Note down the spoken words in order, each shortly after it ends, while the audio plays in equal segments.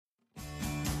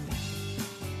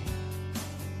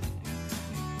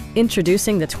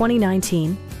Introducing the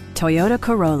 2019 Toyota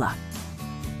Corolla.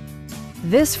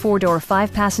 This four-door,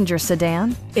 five-passenger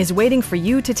sedan is waiting for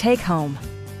you to take home.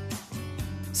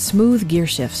 Smooth gear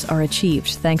shifts are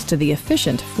achieved thanks to the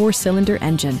efficient four-cylinder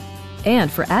engine. And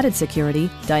for added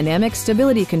security, dynamic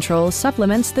stability control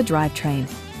supplements the drivetrain.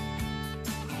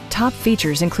 Top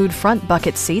features include front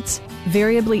bucket seats,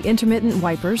 variably intermittent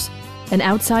wipers, an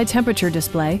outside temperature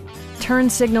display, turn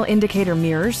signal indicator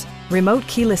mirrors, remote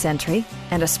keyless entry,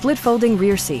 and a split-folding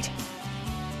rear seat.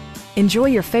 Enjoy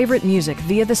your favorite music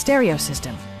via the stereo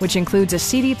system, which includes a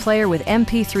CD player with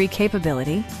MP3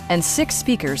 capability and 6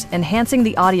 speakers enhancing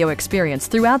the audio experience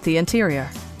throughout the interior.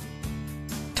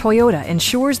 Toyota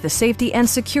ensures the safety and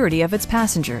security of its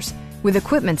passengers with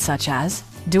equipment such as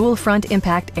dual front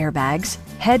impact airbags,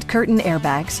 head curtain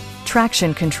airbags,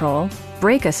 traction control,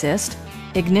 brake assist,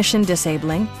 ignition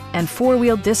disabling, and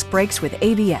four-wheel disc brakes with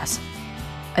ABS.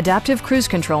 Adaptive Cruise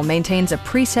Control maintains a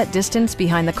preset distance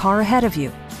behind the car ahead of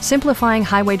you, simplifying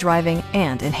highway driving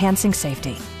and enhancing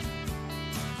safety.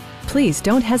 Please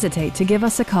don't hesitate to give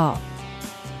us a call.